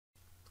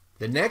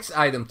The next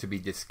item to be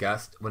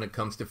discussed when it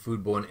comes to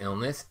foodborne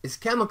illness is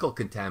chemical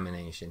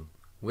contamination,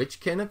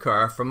 which can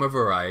occur from a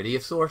variety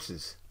of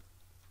sources.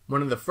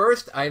 One of the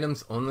first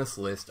items on this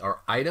list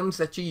are items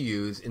that you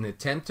use in an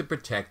attempt to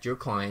protect your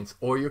clients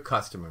or your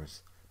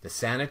customers. The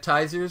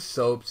sanitizers,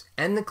 soaps,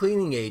 and the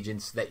cleaning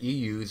agents that you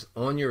use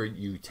on your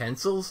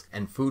utensils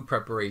and food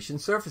preparation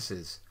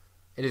surfaces.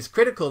 It is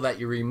critical that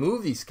you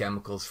remove these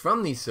chemicals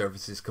from these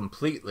surfaces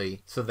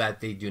completely so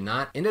that they do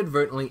not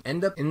inadvertently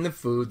end up in the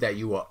food that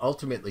you are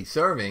ultimately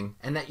serving,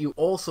 and that you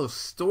also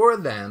store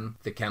them,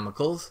 the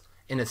chemicals,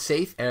 in a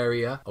safe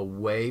area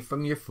away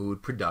from your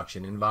food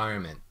production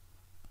environment.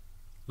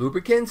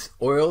 Lubricants,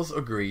 oils,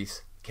 or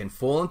grease can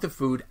fall into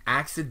food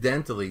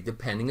accidentally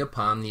depending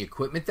upon the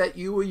equipment that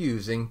you are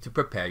using to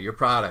prepare your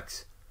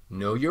products.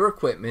 Know your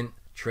equipment,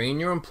 train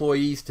your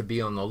employees to be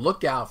on the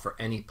lookout for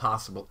any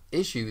possible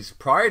issues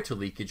prior to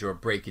leakage or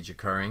breakage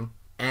occurring,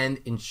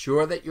 and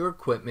ensure that your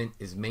equipment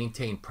is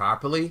maintained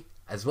properly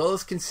as well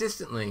as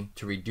consistently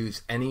to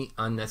reduce any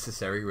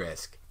unnecessary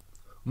risk.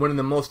 One of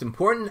the most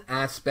important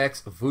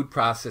aspects of food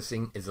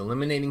processing is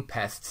eliminating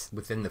pests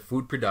within the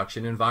food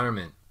production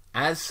environment.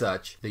 As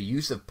such, the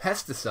use of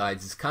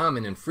pesticides is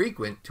common and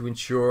frequent to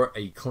ensure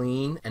a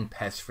clean and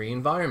pest-free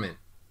environment.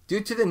 Due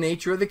to the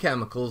nature of the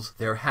chemicals,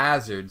 their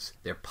hazards,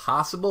 their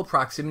possible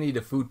proximity to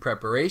food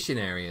preparation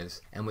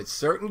areas, and with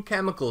certain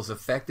chemicals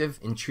effective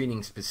in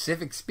treating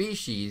specific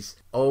species,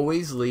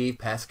 always leave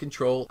pest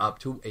control up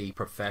to a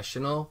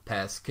professional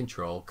pest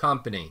control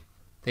company.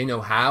 They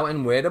know how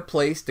and where to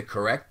place the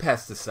correct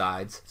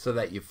pesticides so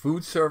that your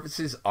food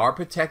surfaces are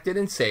protected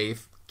and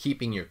safe,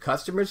 keeping your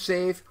customers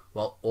safe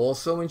while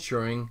also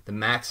ensuring the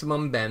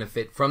maximum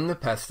benefit from the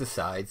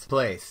pesticides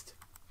placed.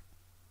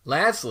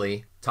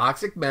 Lastly,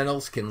 toxic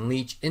metals can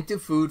leach into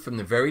food from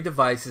the very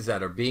devices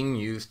that are being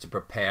used to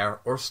prepare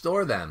or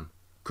store them.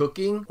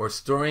 Cooking or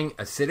storing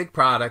acidic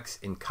products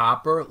in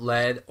copper,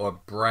 lead,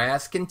 or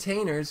brass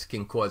containers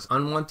can cause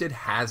unwanted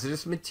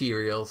hazardous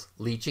materials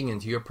leaching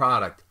into your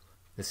product.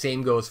 The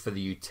same goes for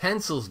the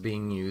utensils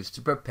being used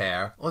to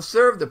prepare or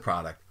serve the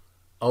product.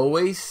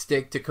 Always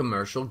stick to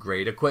commercial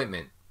grade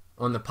equipment.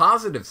 On the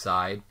positive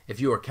side, if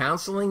you are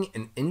counseling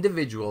an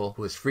individual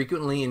who is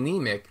frequently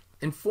anemic,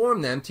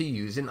 inform them to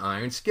use an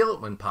iron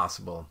skillet when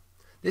possible.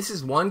 This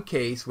is one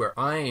case where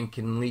iron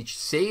can leach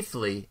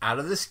safely out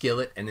of the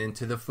skillet and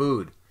into the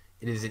food.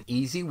 It is an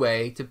easy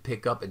way to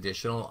pick up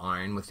additional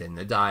iron within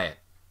the diet.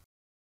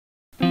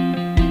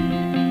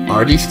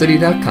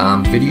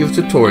 RDStudy.com video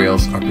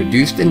tutorials are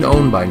produced and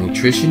owned by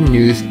Nutrition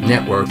News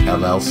Network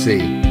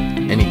LLC.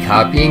 Any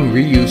copying,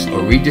 reuse,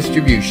 or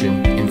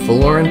redistribution, in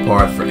full or in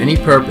part for any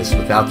purpose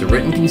without the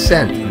written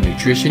consent of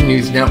Nutrition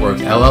News Network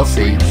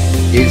LLC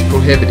is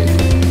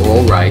prohibited.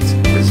 All rights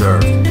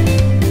reserved.